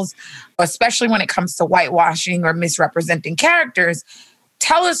roles, especially when it comes to whitewashing or misrepresenting characters.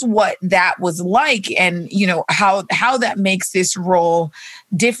 Tell us what that was like and, you know, how that makes this role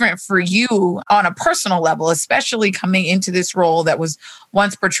different for you on a personal level, especially coming into this role that was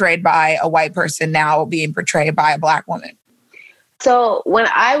once portrayed by a white person, now being portrayed by a Black woman. So when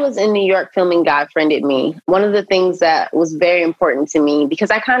I was in New York filming God Friended Me, one of the things that was very important to me, because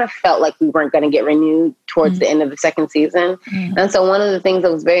I kind of felt like we weren't going to get renewed towards the end of the second season. And so one of the things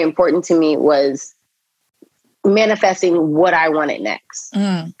that was very important to me was manifesting what I wanted next.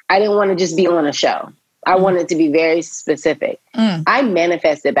 I didn't want to just be on a show. I wanted to be very specific. I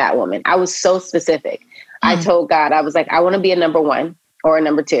manifested Batwoman. I was so specific. I told God, I was like, I want to be a number 1 or a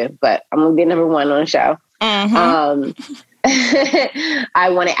number 2, but I'm going to be a number 1 on a show. I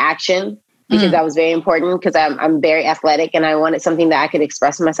wanted action because that was very important because I'm very athletic and I wanted something that I could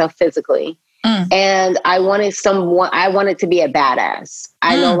express myself physically. And I wanted to be a badass.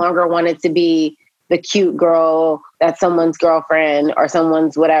 I no longer wanted to be the cute girl that's someone's girlfriend or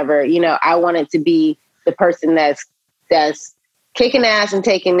someone's whatever. You know, I wanted to be the person that's kicking ass and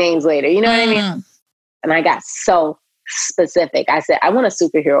taking names later. You know what I mean? And I got so specific. I said, I want a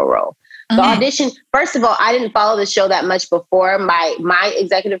superhero role. The audition, first of all, I didn't follow the show that much before. My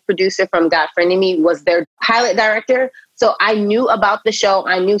executive producer from God Friended Me was their pilot director. So I knew about the show.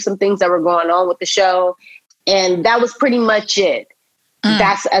 I knew some things that were going on with the show. And that was pretty much it.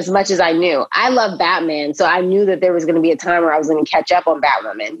 That's as much as I knew. I love Batman. So I knew that there was going to be a time where I was going to catch up on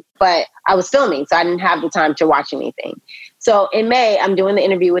Batwoman. But I was filming, so I didn't have the time to watch anything. So in May, I'm doing the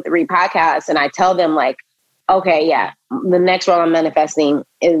interview with the Read podcast. And I tell them like, okay, yeah, the next role I'm manifesting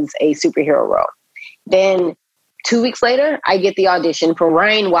is a superhero role. Then 2 weeks later, I get the audition for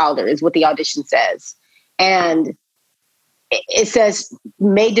Ryan Wilder is what the audition says. And it says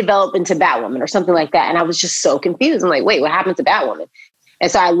may develop into Batwoman or something like that. And I was just so confused. I'm like, wait, what happened to Batwoman? And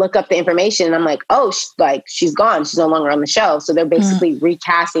so I look up the information and I'm like, oh, she's gone. She's no longer on the show. So they're basically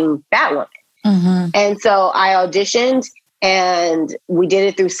recasting Batwoman. And so I auditioned and we did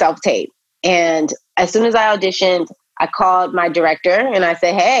it through self-tape. And as soon as I auditioned, I called my director and I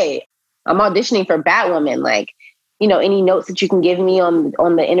said, hey, I'm auditioning for Batwoman. Like, you know, any notes that you can give me on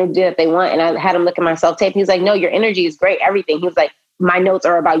the interview that they want. And I had him look at my self-tape. He was like, no, your energy is great. Everything. He was like, my notes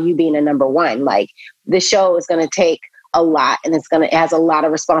are about you being a number 1. Like the show is going to take a lot and it has a lot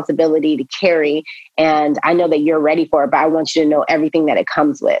of responsibility to carry. And I know that you're ready for it, but I want you to know everything that it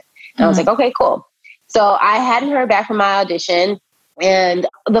comes with. And I was like, okay, cool. So I hadn't heard back from my audition. And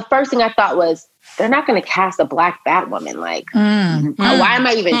the first thing I thought was, they're not going to cast a Black Batwoman. Like, why am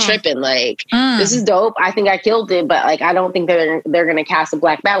I even tripping? Like, this is dope. I think I killed it, but like, I don't think they're going to cast a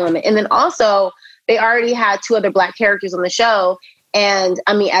Black Batwoman. And then also, they already had 2 other Black characters on the show. And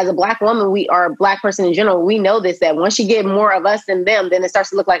I mean, as a Black woman, we are a Black person in general. We know this, that once you get more of us than them, then it starts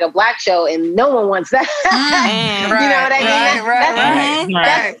to look like a Black show, and no one wants that. You know what I mean?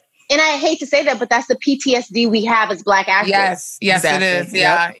 Right. And I hate to say that, but that's the PTSD we have as Black actors. Yes, exactly. It is.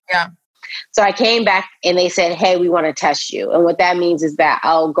 Yeah. So I came back and they said, hey, we want to test you. And what that means is that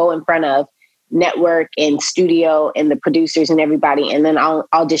I'll go in front of network and studio and the producers and everybody, and then I'll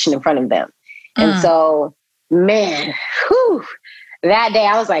audition in front of them. And so, man, that day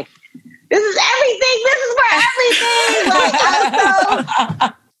I was like, this is everything. This is for everything. Like, I was so...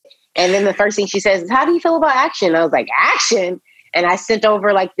 And then the first thing she says is, how do you feel about action? I was like, action? And I sent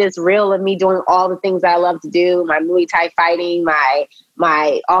over like this reel of me doing all the things that I love to do, my Muay Thai fighting,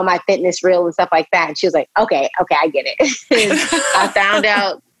 all my fitness reel and stuff like that. And she was like, okay, I get it. I found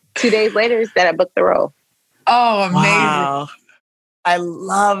out 2 days later that I booked the role. Oh, amazing. Wow. I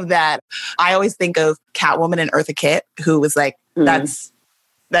love that. I always think of Catwoman and Eartha Kitt, who was like, it's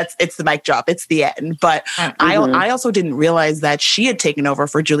the mic drop. It's the end. But I also didn't realize that she had taken over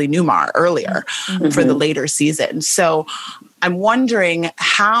for Julie Newmar earlier for the later season. So I'm wondering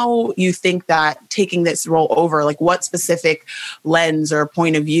how you think that taking this role over, like what specific lens or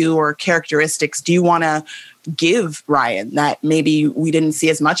point of view or characteristics do you want to give Ryan that maybe we didn't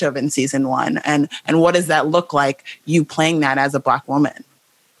see as much of in season 1? And what does that look like, you playing that as a Black woman?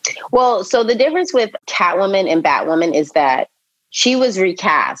 Well, so the difference with Catwoman and Batwoman is that she was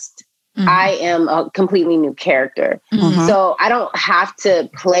recast. I am a completely new character. So I don't have to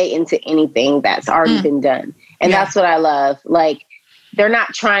play into anything that's already been done. And that's what I love. Like, they're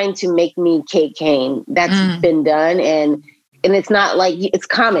not trying to make me Kate Kane. That's been done. And it's not like, it's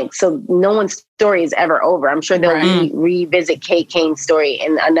comics. So no one's story is ever over. I'm sure they'll revisit Kate Kane's story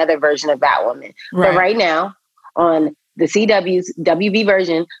in another version of Batwoman. But right now, on the CW's WB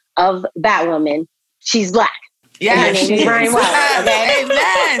version of Batwoman, she's Black. Yeah, her name is Ryan Wilder. Okay?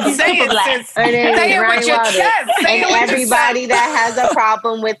 Amen. Say it, sis. Her name Say is it Ryan with your Wilder. chest. Say And it with everybody your that has a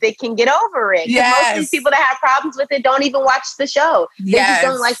problem with it can get over it. Yes. Most of these people that have problems with it don't even watch the show. They just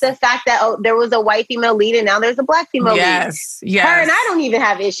don't like the fact that there was a white female lead and now there's a Black female lead. Yes. Her and I don't even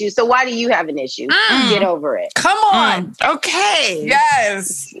have issues. So why do you have an issue? Get over it. Come on. Okay.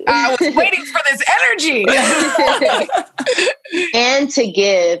 Yes. I was waiting for this energy. And to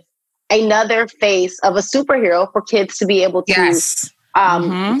give another face of a superhero for kids to be able to,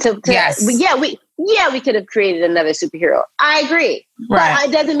 yeah, we could have created another superhero. I agree. Right. But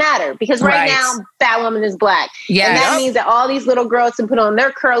it doesn't matter because right now, Batwoman is Black. Yes. And that means that all these little girls can put on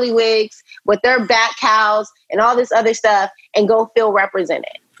their curly wigs with their bat cows and all this other stuff and go feel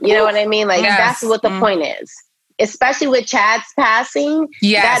represented. You know what I mean? Like, that's what the point is. Especially with Chad's passing,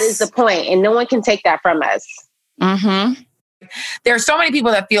 that is the point. And no one can take that from us. Mm-hmm. There are so many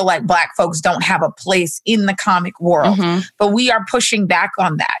people that feel like Black folks don't have a place in the comic world, but we are pushing back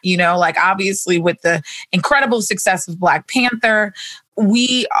on that. You know, like obviously with the incredible success of Black Panther,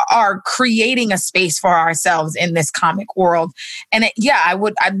 we are creating a space for ourselves in this comic world. And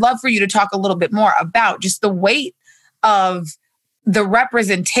I'd love for you to talk a little bit more about just the weight of the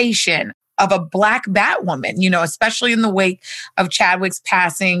representation of a Black Batwoman, you know, especially in the wake of Chadwick's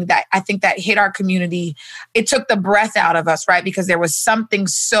passing, that I think that hit our community. It took the breath out of us, right? Because there was something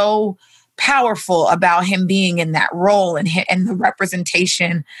so powerful about him being in that role and the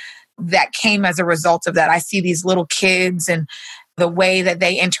representation that came as a result of that. I see these little kids and the way that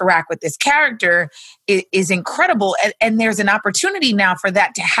they interact with this character is incredible. And there's an opportunity now for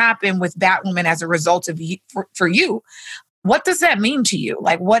that to happen with Batwoman as a result of for you. What does that mean to you?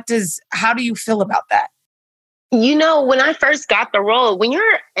 Like, how do you feel about that? You know, when I first got the role, when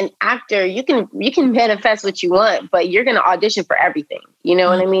you're an actor, you can manifest what you want, but you're going to audition for everything. You know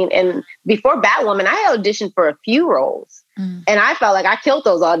what I mean? And before Batwoman, I auditioned for a few roles and I felt like I killed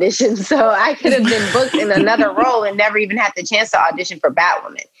those auditions. So I could have been booked in another role and never even had the chance to audition for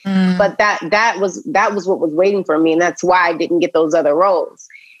Batwoman. But that was what was waiting for me. And that's why I didn't get those other roles.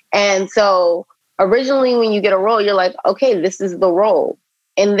 And so originally, when you get a role, you're like, okay, this is the role.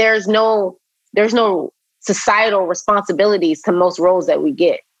 And there's no societal responsibilities to most roles that we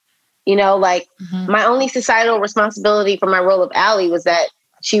get. You know, like my only societal responsibility for my role of Allie was that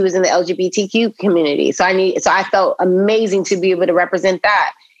she was in the LGBTQ community. So I felt amazing to be able to represent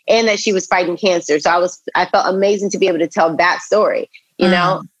that, and that she was fighting cancer. So I felt amazing to be able to tell that story, you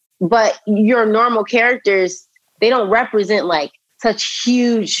know, but your normal characters, they don't represent like such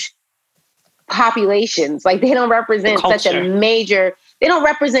huge populations. Like they don't represent such a major, they don't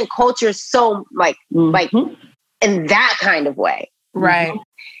represent culture so like in that kind of way. Right.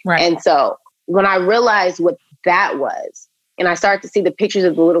 And so when I realized what that was, and I started to see the pictures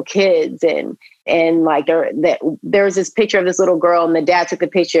of the little kids and like there was this picture of this little girl and the dad took the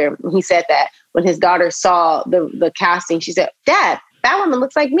picture. And he said that when his daughter saw the casting, she said, "Dad, that woman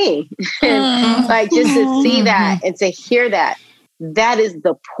looks like me." And like just to see that and to hear that is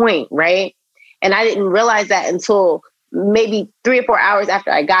the point, right? And I didn't realize that until maybe 3 or 4 hours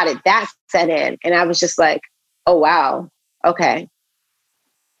after I got it, that set in. And I was just like, oh, wow. Okay.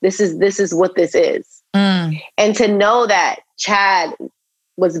 This is what this is. And to know that Chad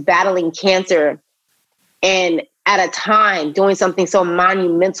was battling cancer and at a time doing something so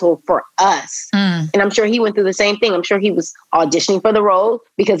monumental for us. And I'm sure he went through the same thing. I'm sure he was auditioning for the role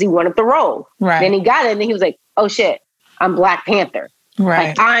because he wanted the role. Right. Then he got it and he was like, oh shit, I'm Black Panther. Right.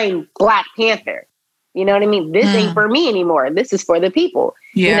 Like, I'm Black Panther. You know what I mean? This ain't for me anymore. This is for the people.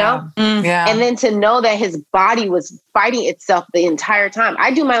 Yeah. You know? Yeah. And then to know that his body was fighting itself the entire time.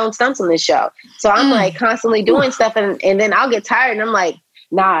 I do my own stunts on this show. So I'm like constantly doing stuff and then I'll get tired and I'm like,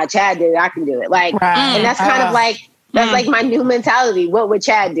 nah, Chad did it. I can do it. Like, and that's kind of like, that's like my new mentality. What would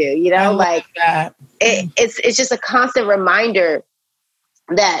Chad do? You know, like it's just a constant reminder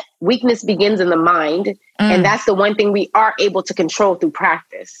that weakness begins in the mind. And that's the one thing we are able to control through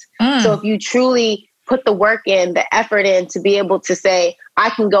practice. So if you truly put the work in, the effort in to be able to say, I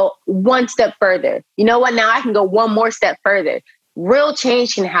can go one step further. You know what? Now I can go one more step further. Real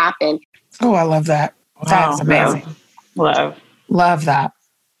change can happen. Oh, I love that. Wow. That's amazing. Love that.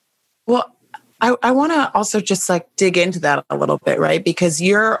 Well, I want to also just like dig into that a little bit, right? Because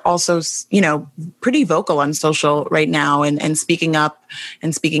you're also, you know, pretty vocal on social right now and speaking up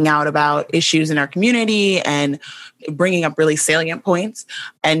and speaking out about issues in our community and bringing up really salient points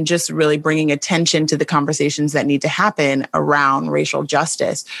and just really bringing attention to the conversations that need to happen around racial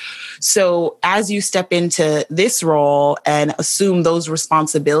justice. So as you step into this role and assume those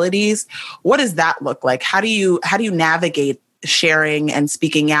responsibilities, what does that look like? How do you navigate sharing and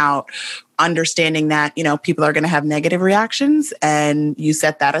speaking out, understanding that, you know, people are going to have negative reactions and you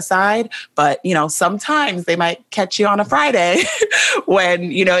set that aside. But, you know, sometimes they might catch you on a Friday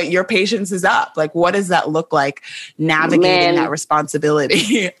when, you know, your patience is up. Like, what does that look like navigating that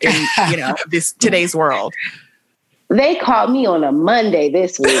responsibility in, you know, today's world? They called me on a Monday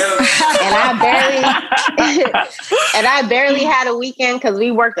this week and I barely had a weekend because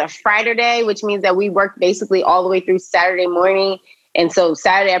we worked a Friday day, which means that we worked basically all the way through Saturday morning. And so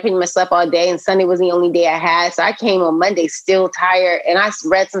Saturday I pretty much slept all day and Sunday was the only day I had. So I came on Monday still tired and I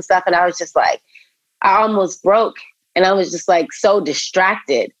read some stuff and I was just like, I almost broke, and I was just like so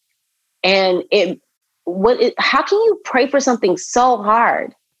distracted. And how can you pray for something so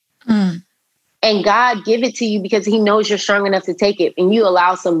hard and God give it to you because he knows you're strong enough to take it, and you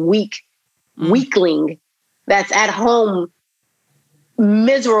allow some weakling that's at home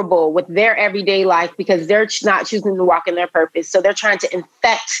miserable with their everyday life because they're not choosing to walk in their purpose. So they're trying to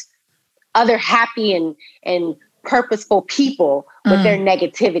infect other happy and purposeful people with their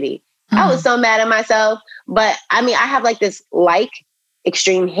negativity. I was so mad at myself. But I mean, I have like this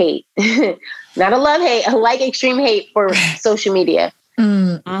extreme hate, not a love hate, a extreme hate for social media.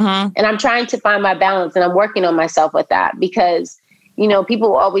 And I'm trying to find my balance, and I'm working on myself with that because, you know,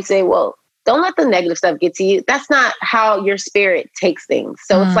 people always say, well, don't let the negative stuff get to you. That's not how your spirit takes things.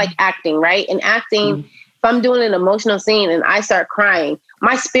 So it's like acting, right? And acting, if I'm doing an emotional scene and I start crying,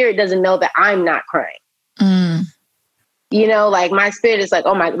 my spirit doesn't know that I'm not crying. You know, like my spirit is like,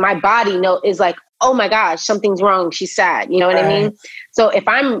 oh my body is like, oh my gosh, something's wrong. She's sad. You know what I mean? So if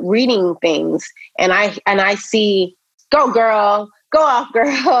I'm reading things and I see, go girl, go off girl.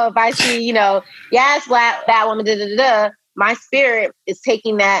 If I see, you know, yes, that woman, my spirit is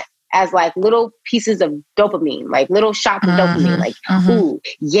taking that as like little pieces of dopamine, like little shots of dopamine, like, ooh,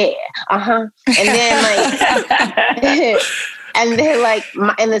 yeah, and then like, and then like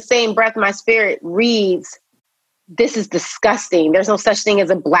in the same breath, my spirit reads, this is disgusting. There's no such thing as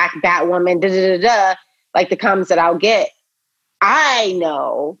a black Batwoman, like the comments that I'll get. I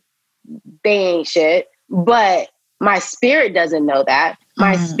know they ain't shit, but my spirit doesn't know that.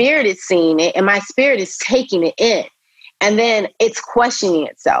 My spirit is seeing it, and my spirit is taking it in. And then it's questioning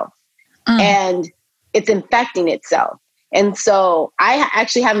itself. And it's infecting itself. And so I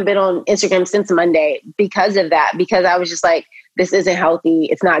actually haven't been on Instagram since Monday because of that, because I was just like, this isn't healthy.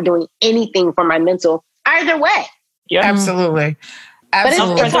 It's not doing anything for my mental either way. Yeah, absolutely. But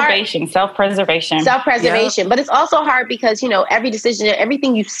Self-preservation. Self-preservation. But it's also hard because, you know, every decision,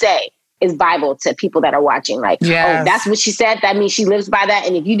 everything you say is Bible to people that are watching. Like, oh, that's what she said. That means she lives by that.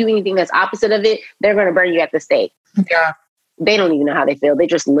 And if you do anything that's opposite of it, they're going to burn you at the stake. Yeah. They don't even know how they feel. They're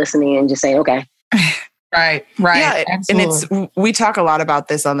just listening and just saying, okay. Right. Yeah, absolutely. And we talk a lot about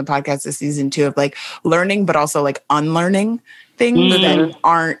this on the podcast this season too, of like learning, but also like unlearning things that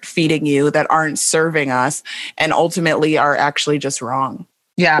aren't feeding you, that aren't serving us, and ultimately are actually just wrong.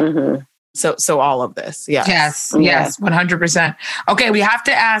 Yeah. So all of this. Yes, 100%. Okay, we have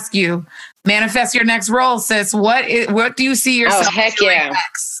to ask you, manifest your next role, sis. What do you see yourself doing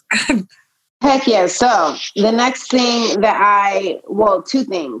next? Heck yeah. So the next thing that two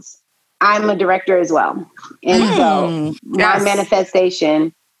things. I'm a director as well. And so my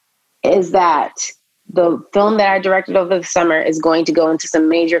manifestation is that the film that I directed over the summer is going to go into some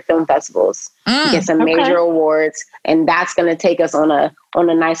major film festivals, get some major awards. And that's going to take us on a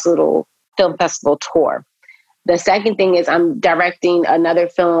nice little film festival tour. The second thing is I'm directing another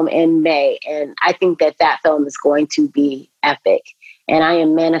film in May. And I think that film is going to be epic. And I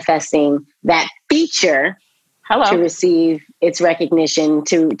am manifesting that feature to receive its recognition,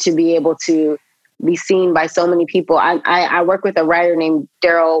 to be able to be seen by so many people. I work with a writer named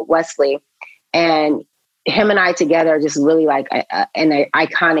Daryl Wesley, and him and I together are just really like an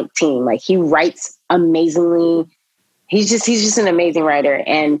iconic team. Like he writes amazingly. He's just an amazing writer,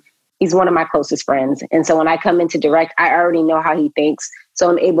 and he's one of my closest friends. And so when I come in to direct, I already know how he thinks. So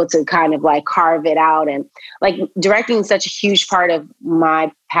I'm able to kind of like carve it out, and like directing is such a huge part of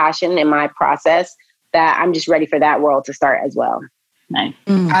my passion and my process that I'm just ready for that world to start as well. Nice.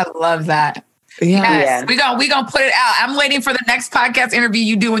 I love that. Yes. Yeah. We gonna put it out. I'm waiting for the next podcast interview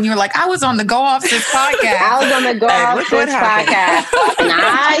you do when you're like, I was on the Go Off Sis podcast. I was on the Go Off Sis podcast. And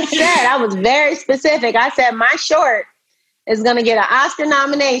I was very specific. I said my short is gonna get an Oscar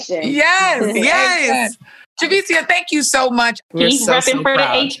nomination. Yes. Javicia, thank you so much. He's repping for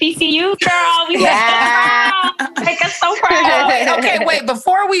proud. The HBCU, girl. We make us so proud. Okay, wait.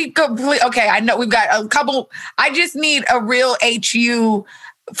 Before we complete, I know we've got a couple. I just need a real HU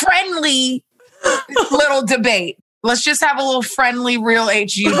friendly little debate. Let's just have a little friendly, real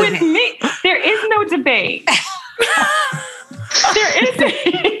HU debate. With me, there is no debate. There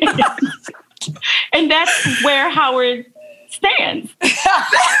isn't. And that's where Howard stands.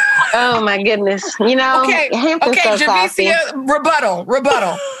 Oh my goodness. You know, Hampton's so classy. Javicia,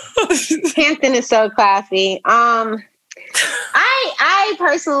 rebuttal. Hampton is so classy. I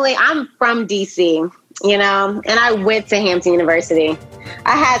personally, I'm from DC, you know, and I went to Hampton University.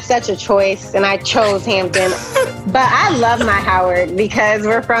 I had such a choice and I chose Hampton, but I love my Howard because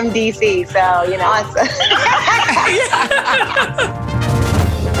we're from DC. So, you know,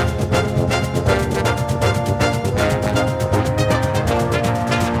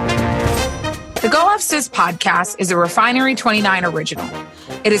 The Go Off Sis podcast is a Refinery 29 original.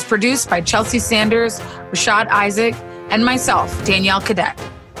 It is produced by Chelsea Sanders, Rashad Isaac, and myself, Danielle Cadet.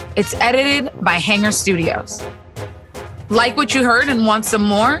 It's edited by Hanger Studios. Like what you heard and want some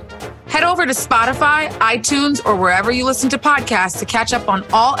more? Head over to Spotify, iTunes, or wherever you listen to podcasts to catch up on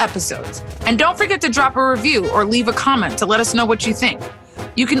all episodes. And don't forget to drop a review or leave a comment to let us know what you think.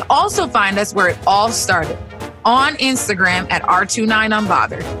 You can also find us where it all started, on Instagram at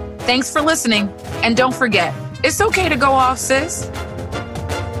R29Unbothered. Thanks for listening, and don't forget, it's okay to go off, sis.